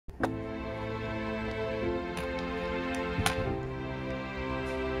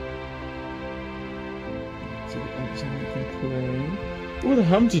Someone can play. Ooh, the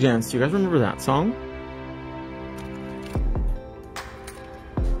Humpty Dance. Do you guys remember that song?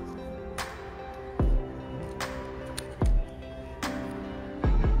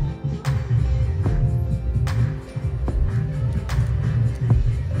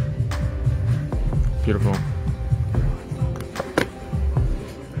 Beautiful.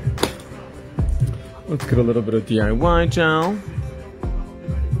 Let's get a little bit of DIY gel.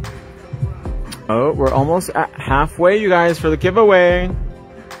 Oh, we're almost at halfway, you guys, for the giveaway.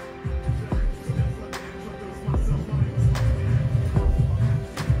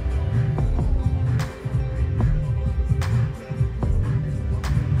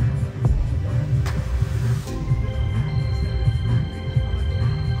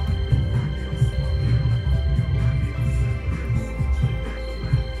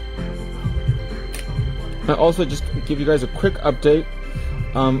 I also just give you guys a quick update.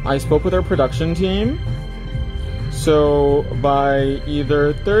 I spoke with our production team. So by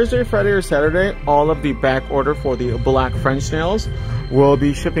either Thursday, Friday, or Saturday, all of the back order for the black French nails will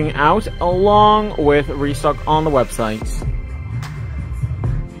be shipping out along with restock on the website.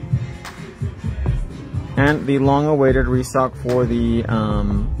 And the long-awaited restock for the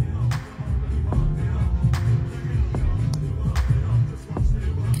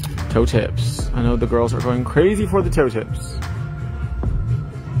toe tips. I know the girls are going crazy for the toe tips.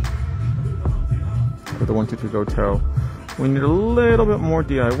 For the 1, 2, 3, go toe. We need a little bit more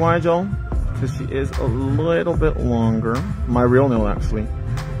DIY gel because she is a little bit longer. My real nail, actually.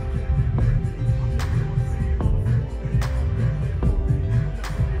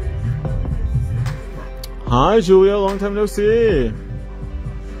 Hi, Julia. Long time no see.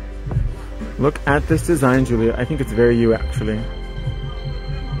 Look at this design, Julia. I think it's very you, actually.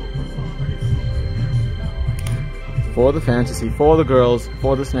 For the fantasy, for the girls,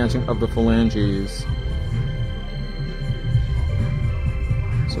 for the snatching of the phalanges.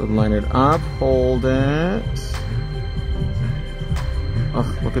 So line it up, hold it.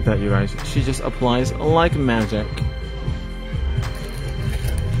 Oh, look at that, you guys. She just applies like magic.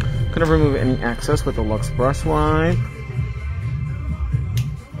 Gonna remove any excess with the Luxe brush wipe.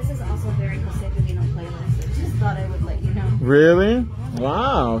 This is also very Jose Gavino playlist. I just thought I would let you know. Really?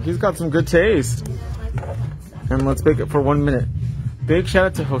 Wow, he's got some good taste. And let's bake it for 1 minute. Big shout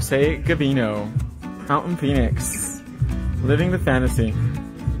out to Jose Gavino out in Phoenix. Living the fantasy.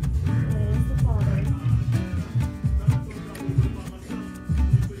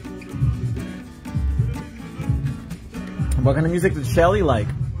 What kind of music did Shelly like?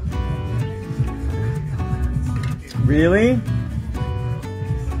 Really?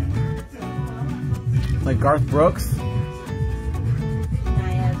 Like Garth Brooks?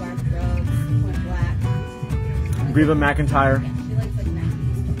 Reba McEntire, She likes like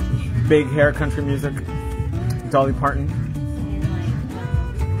 90s. big hair country music, Dolly Parton. And like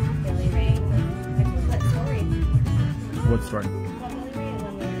Billy Ray. I told that story. What story? About Billy Ray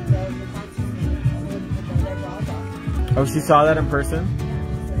when the concerts with their bras off. Oh, she saw that in person?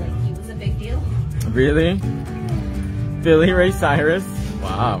 So like he was a big deal. Really? Billy Ray Cyrus?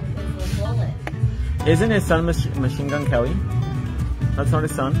 Wow. With Bullet. Isn't his son Machine Gun Kelly? That's not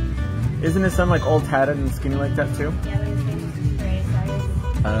his son? Isn't his son like all tatted and skinny like that too? Yeah, but his name is Ray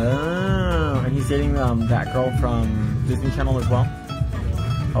Cyrus. Oh, and he's dating that girl from Disney Channel as well?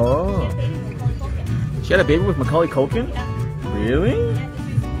 Oh. She had a baby with Macaulay Culkin? Yeah. Really?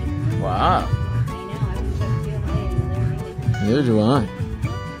 Wow. I know, I was just doing it. Neither do I.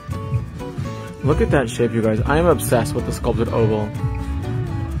 Look at that shape, you guys. I am obsessed with the sculpted oval.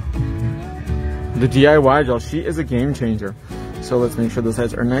 The DIY gel, she is a game changer. So let's make sure the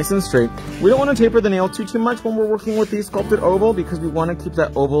sides are nice and straight. We don't want to taper the nail too much when we're working with the sculpted oval because we want to keep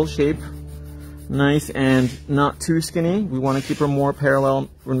that oval shape nice and not too skinny. We want to keep her more parallel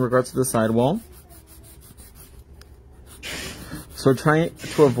in regards to the sidewall. So try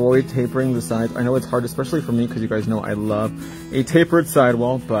to avoid tapering the sides. I know it's hard, especially for me, because you guys know I love a tapered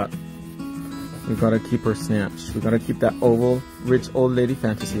sidewall, but we gotta keep her snatched. We gotta keep that oval, rich old lady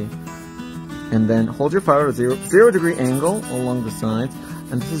fantasy. And then hold your file at a 0 degree angle along the sides.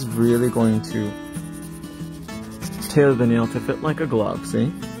 And this is really going to tailor the nail to fit like a glove,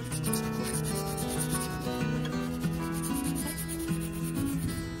 see?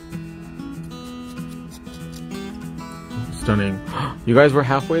 Stunning. You guys were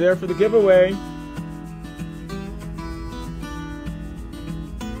halfway there for the giveaway.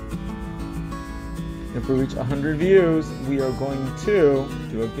 If we reach 100 views, we are going to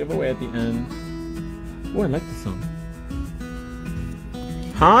do a giveaway at the end. Oh, I like this song.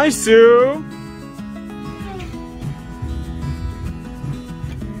 Hi, Sue!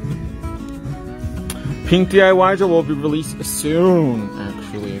 pink DIY gel will be released soon,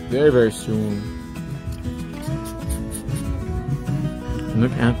 actually. Very, very soon.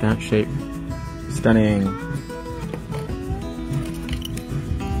 Look at that shape. Stunning.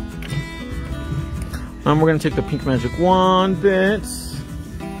 We're going to take the Pink Magic Wand bit,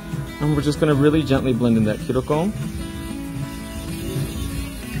 and we're just going to really gently blend in that cuticle.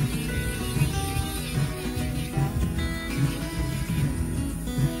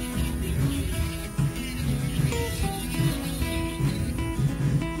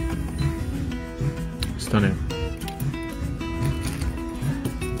 Stunning.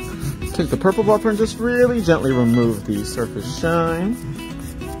 Take the purple bluffer and just really gently remove the surface shine.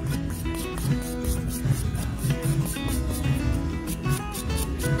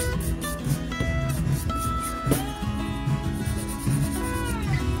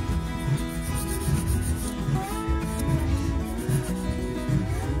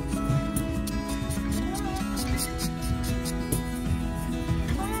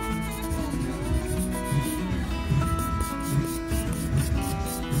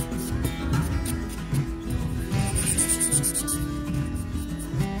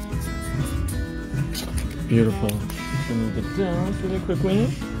 Beautiful. Just gonna move it down really quickly.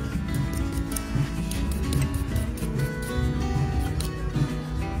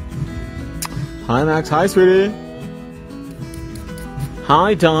 Hi Max, hi sweetie.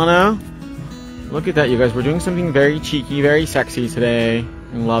 Hi Donna. Look at that, you guys. We're doing something very cheeky, very sexy today.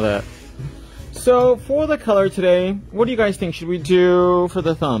 I love it. So for the color today, what do you guys think should we do for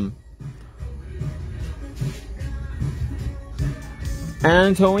the thumb?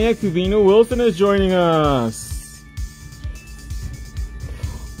 Antonia Cubino Wilson is joining us.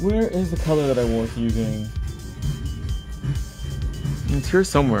 Where is the color that I was using? It's here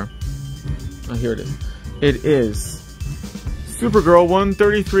somewhere. Oh, here it is. It is Supergirl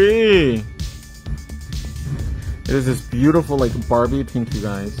 133. It is this beautiful, like, Barbie pink, you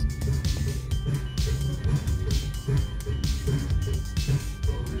guys.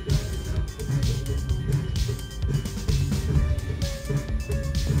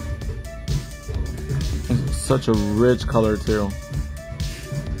 Such a rich color too.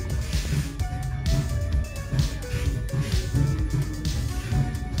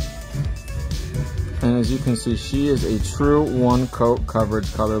 And as you can see, she is a true one coat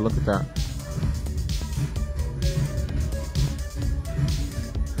coverage color. Look at that.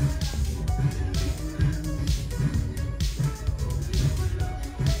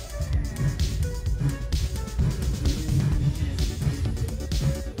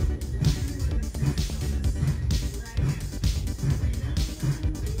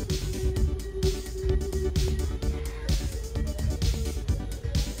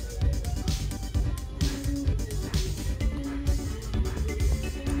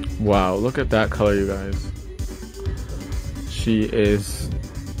 Wow, look at that color, you guys. She is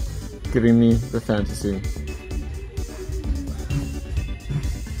giving me the fantasy.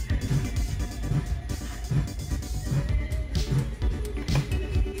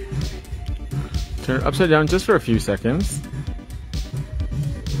 Turn it upside down just for a few seconds.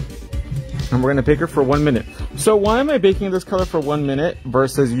 And we're gonna bake her for 1 minute. So why am I baking this color for 1 minute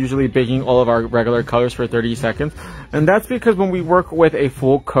versus usually baking all of our regular colors for 30 seconds? And that's because when we work with a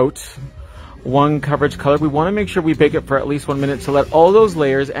full coat, one coverage color, we want to make sure we bake it for at least 1 minute to let all those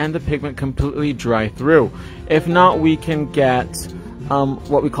layers and the pigment completely dry through. If not, we can get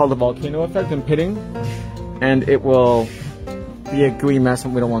what we call the volcano effect and pitting, and it will be a gooey mess,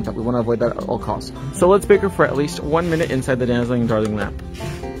 and we don't want that. We want to avoid that at all costs. So let's bake her for at least 1 minute inside the Dazzling Darling lamp.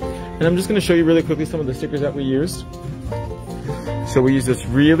 And I'm just going to show you really quickly some of the stickers that we used. So we use this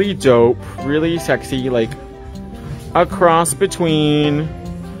really dope, really sexy, like a cross between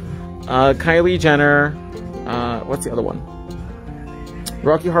Kylie Jenner, what's the other one?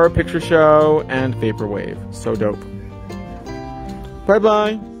 Rocky Horror Picture Show and Vaporwave. So dope.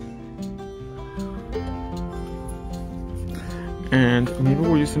 Bye-bye. And maybe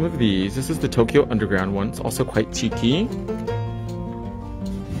we'll use some of these. This is the Tokyo Underground one. It's also quite cheeky.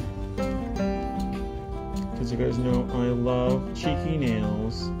 As you guys know, I love cheeky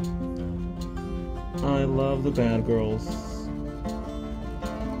nails. I love the bad girls.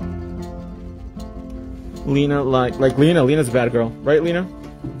 Lena, like Lena. Lena's a bad girl. Right, Lena?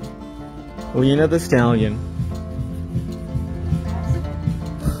 Lena the Stallion.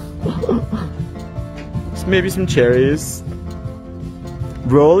 Maybe some cherries.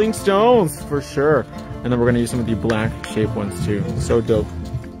 Rolling Stones, for sure. And then we're going to use some of the black shape ones too. So dope.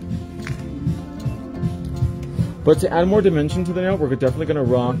 But to add more dimension to the nail, we're definitely going to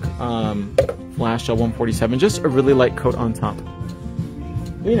rock Flash Gel 147. Just a really light coat on top.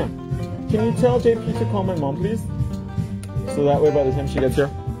 Lena, Can you tell JP to call my mom, please? So that way by the time she gets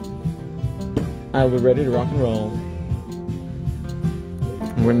here, I'll be ready to rock and roll.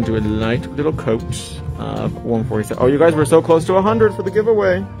 I'm going to do a light little coat of 147. Oh, you guys were so close to 100 for the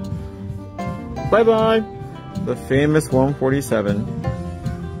giveaway. Bye-bye. The famous 147.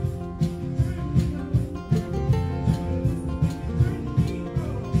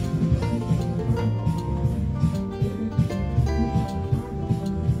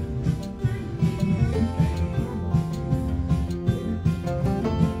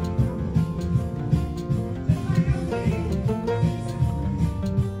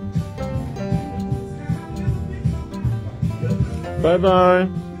 Bye-bye.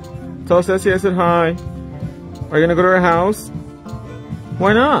 Tell Ceci I said hi. Are you gonna go to her house?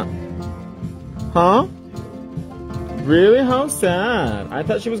 Why not? Huh? Really? How sad. I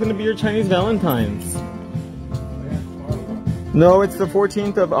thought she was gonna be your Chinese Valentine's. No, it's the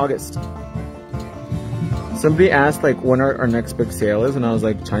 14th of August. Somebody asked like when our next big sale is, and I was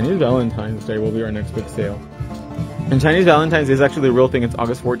like, Chinese Valentine's Day will be our next big sale. And Chinese Valentine's Day is actually the real thing. It's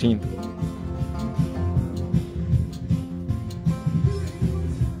August 14th.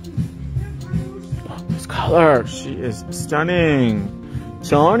 Color. She is stunning.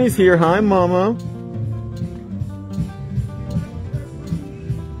 Johnny's here. Hi, Mama.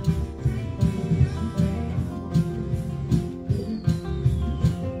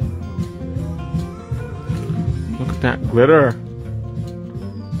 Look at that glitter.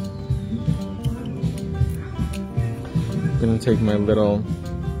 I'm gonna take my little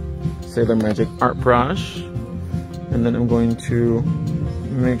Sailor Magic art brush, and then I'm going to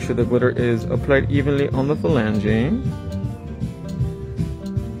make sure the glitter is applied evenly on the phalange.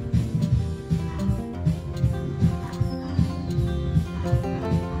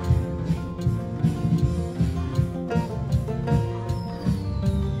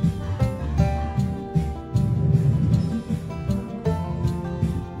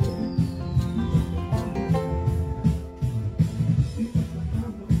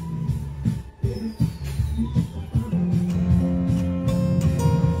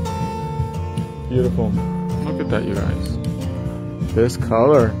 Beautiful. Look at that, you guys. This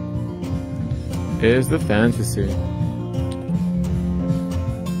color is the fantasy.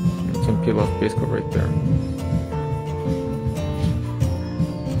 Some peel off base coat right there.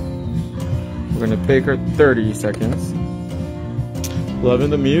 We're gonna bake her 30 seconds. Loving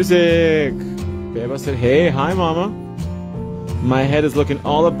the music. Beba said, hey, hi, Mama. My head is looking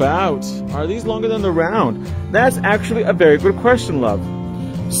all about. Are these longer than the round? That's actually a very good question, love.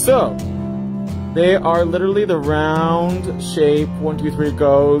 So, they are literally the round shape, 1, 2, 3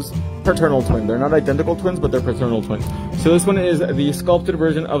 goes, fraternal twin. They're not identical twins, but they're fraternal twins. So this one is the sculpted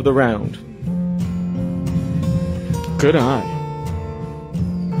version of the round. Good eye.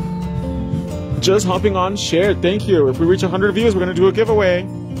 Just hopping on, shared, thank you. If we reach 100 views, we're gonna do a giveaway.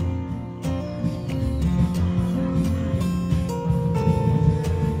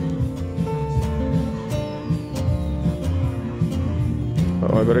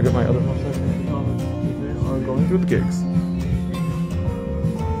 Oh, I better get my other one. Going through the gigs.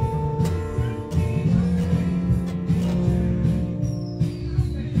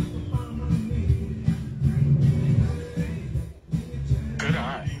 Good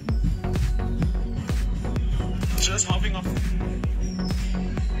eye. Just hopping off.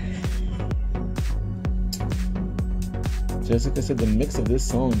 Jessica said the mix of this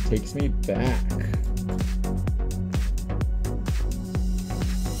song takes me back.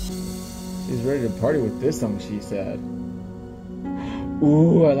 She's ready to party with this song, she said.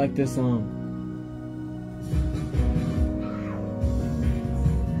 Ooh, I like this song.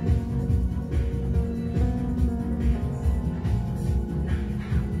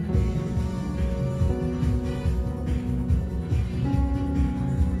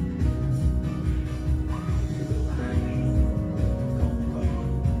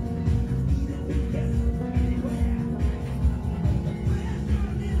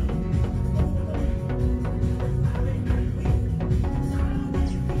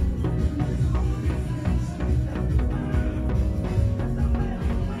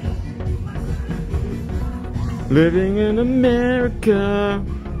 Living in America.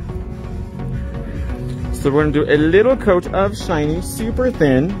 So we're gonna do a little coat of shiny, super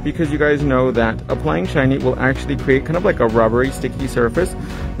thin, because you guys know that applying shiny will actually create kind of like a rubbery, sticky surface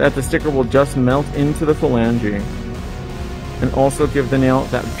that the sticker will just melt into the phalange and also give the nail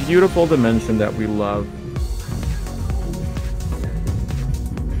that beautiful dimension that we love.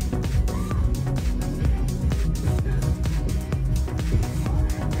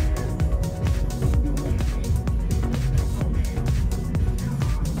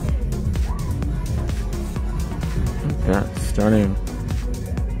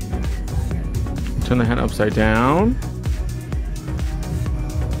 the hand upside down.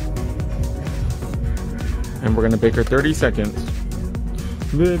 And we're gonna bake her 30 seconds.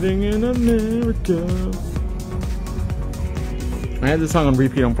 Living in America. I had this song on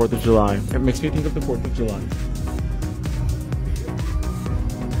repeat on 4th of July. It makes me think of the 4th of July.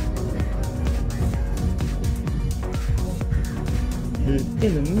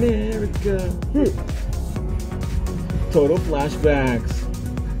 In America. Total flashbacks.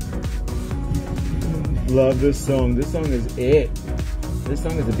 Love this song. This song is it. This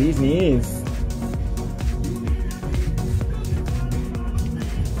song is the bee's knees.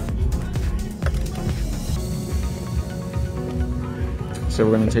 So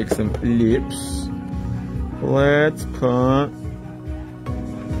we're gonna take some lips. Let's put,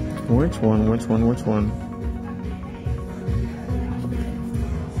 which one? Let's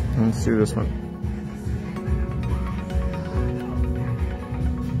do this one.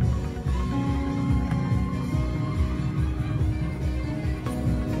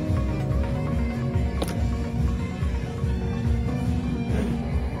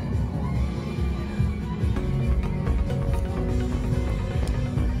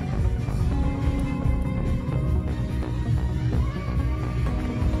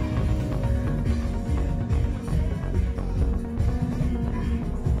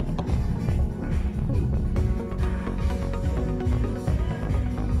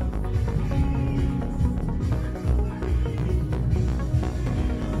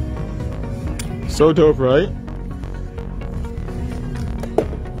 So dope, right? I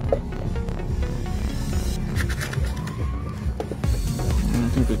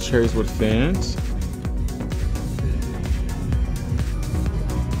think the cherries would fit.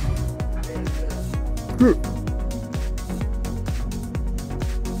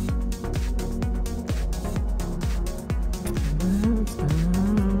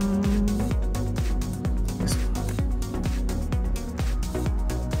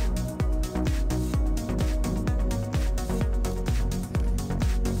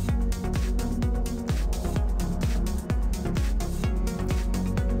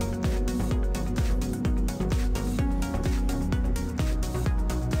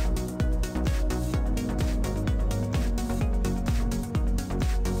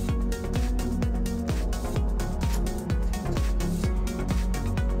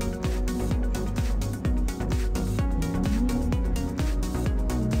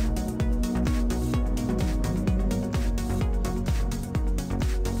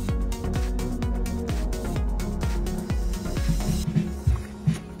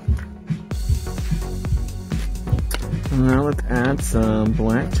 Now let's add some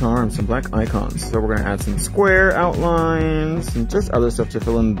black charms, some black icons. So we're gonna add some square outlines and just other stuff to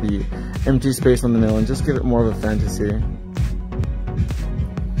fill in the empty space on the nail and just give it more of a fantasy.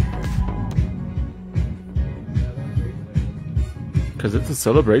 Because it's a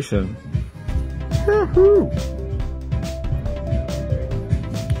celebration. Yahoo!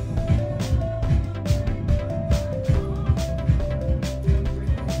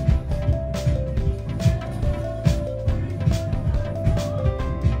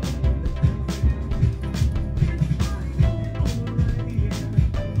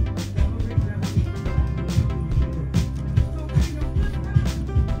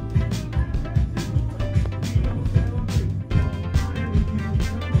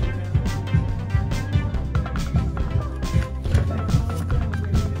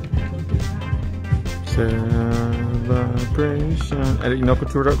 Celebration at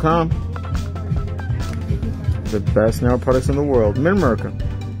inocouture.com. The best nail products in the world, mid-America.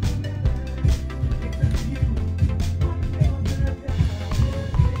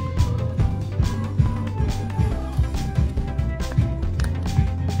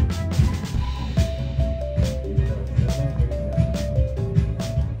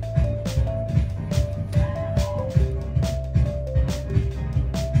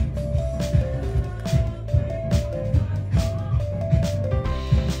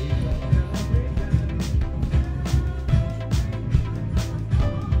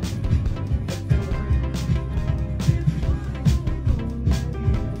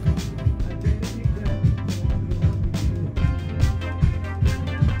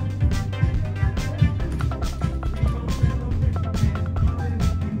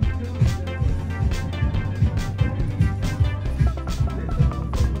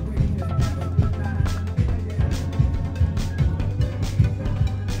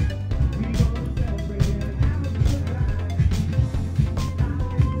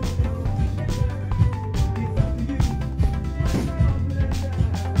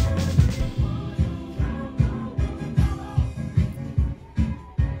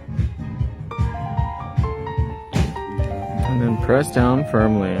 press down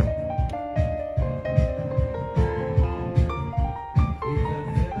firmly.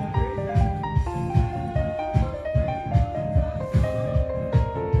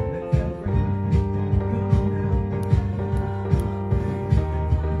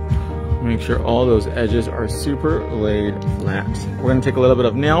 Make sure all those edges are super laid flat. We're going to take a little bit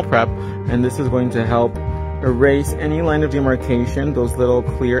of nail prep, and this is going to help erase any line of demarcation, those little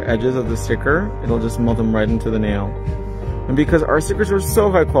clear edges of the sticker. It'll just melt them right into the nail. And because our stickers are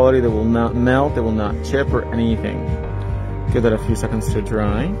so high quality, they will not melt, they will not chip or anything. Give that a few seconds to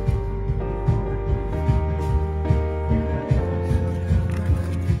dry.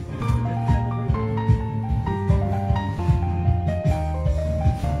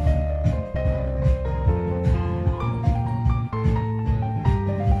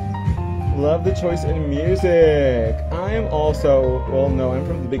 Love the choice in music. I am also, well, no, I'm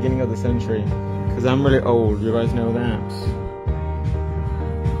from the beginning of the century because I'm really old. You guys know that.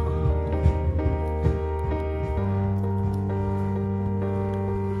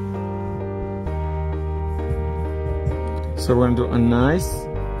 So we're going to do a nice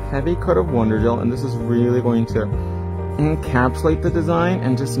heavy coat of Wonder Gel, and this is really going to encapsulate the design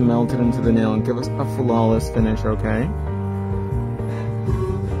and just melt it into the nail and give us a flawless finish, okay?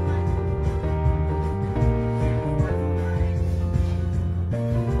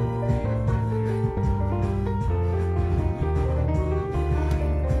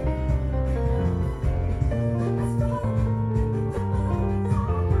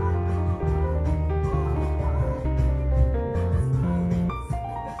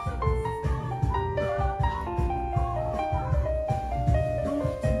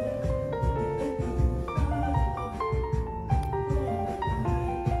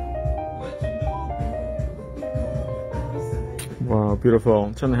 Wow,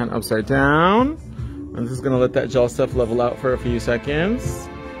 beautiful. Turn the hand upside down. I'm just gonna let that gel stuff level out for a few seconds.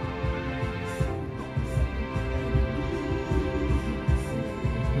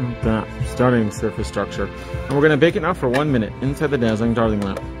 Like that, starting surface structure. And we're gonna bake it now for 1 minute inside the dazzling darling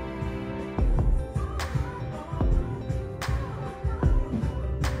lamp.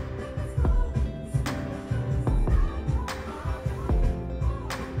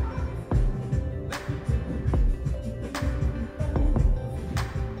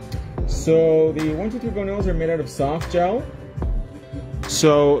 So the 1, 2, 3 Go nails are made out of soft gel.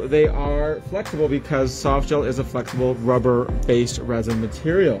 So they are flexible because soft gel is a flexible rubber-based resin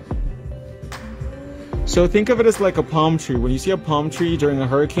material. So think of it as like a palm tree. When you see a palm tree during a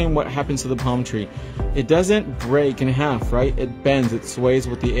hurricane, what happens to the palm tree? It doesn't break in half, right? It bends, it sways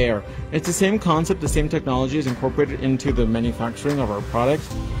with the air. It's the same concept, the same technology is incorporated into the manufacturing of our product.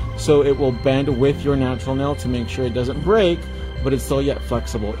 So it will bend with your natural nail to make sure it doesn't break, but it's still yet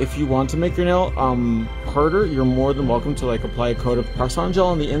flexible. If you want to make your nail harder, you're more than welcome to like apply a coat of press-on gel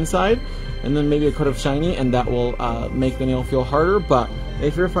on the inside and then maybe a coat of shiny, and that will make the nail feel harder. But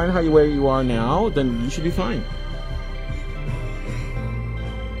if you're fine where you are now, then you should be fine.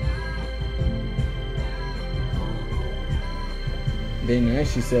 Very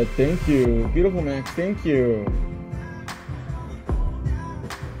nice, she said. Thank you. Beautiful, Max. Thank you.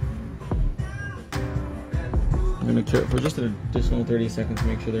 I'm going to cure it for just an additional 30 seconds to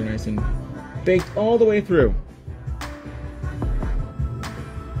make sure they're nice and baked all the way through.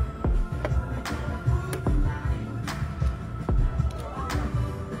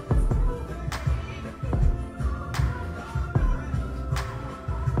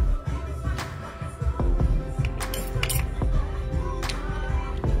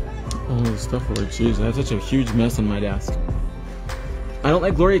 All this stuff over, jeez, I have such a huge mess on my desk. I don't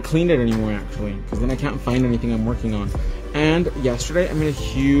let Gloria clean it anymore, actually, because then I can't find anything I'm working on. And yesterday, I made a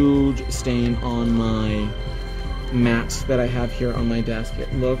huge stain on my mat that I have here on my desk.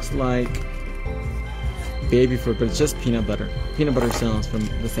 It looks like baby food, but it's just peanut butter. Peanut butter sauce from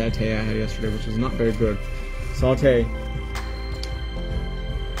the satay I had yesterday, which was not very good. Satay.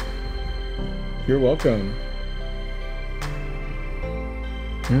 You're welcome.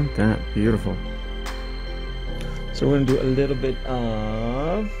 Isn't that beautiful? So we're going to do a little bit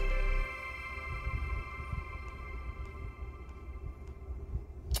of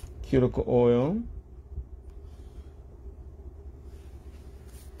cuticle oil.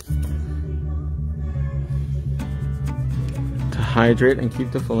 To hydrate and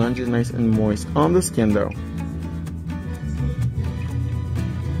keep the phalanges nice and moist on the skin though.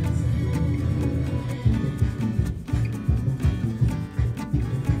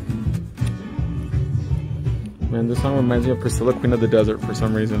 Man, this song reminds me of Priscilla, Queen of the Desert for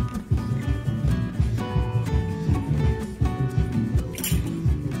some reason.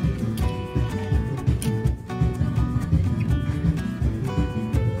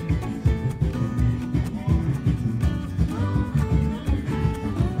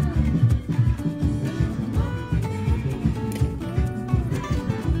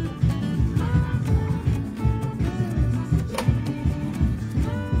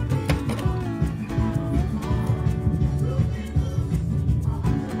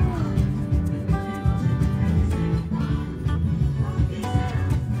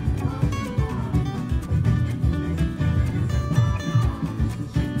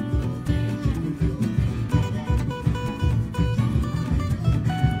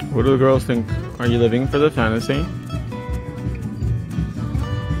 What do the girls think? Are you living for the fantasy?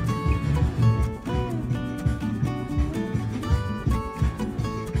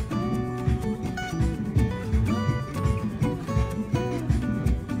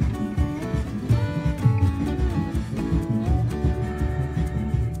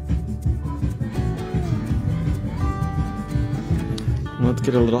 Let's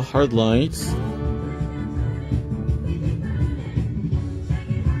get a little hard light.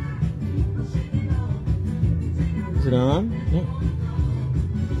 Is it on? No.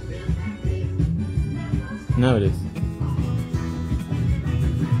 Now it is.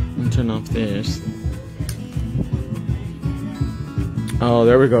 I'll turn off this. Oh,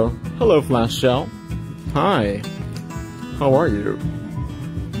 there we go. Hello, Flash Shell. Hi. How are you?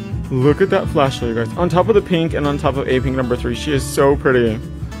 Look at that flash shell, you guys. On top of the pink and on top of A Pink number 3. She is so pretty.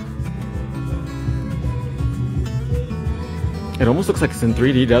 It almost looks like it's in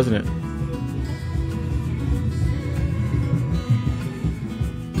 3D, doesn't it?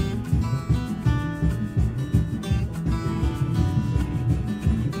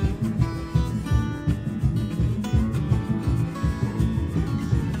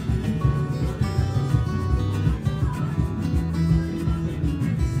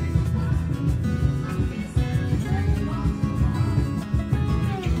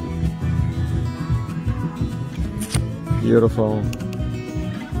 Beautiful.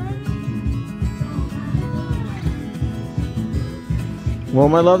 Well,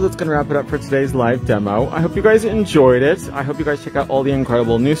 my love, that's going to wrap it up for today's live demo. I hope you guys enjoyed it. I hope you guys check out all the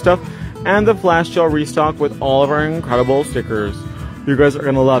incredible new stuff and the flash gel restock with all of our incredible stickers. You guys are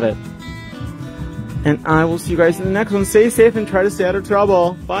going to love it. And I will see you guys in the next one. Stay safe and try to stay out of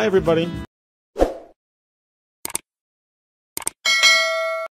trouble. Bye, everybody.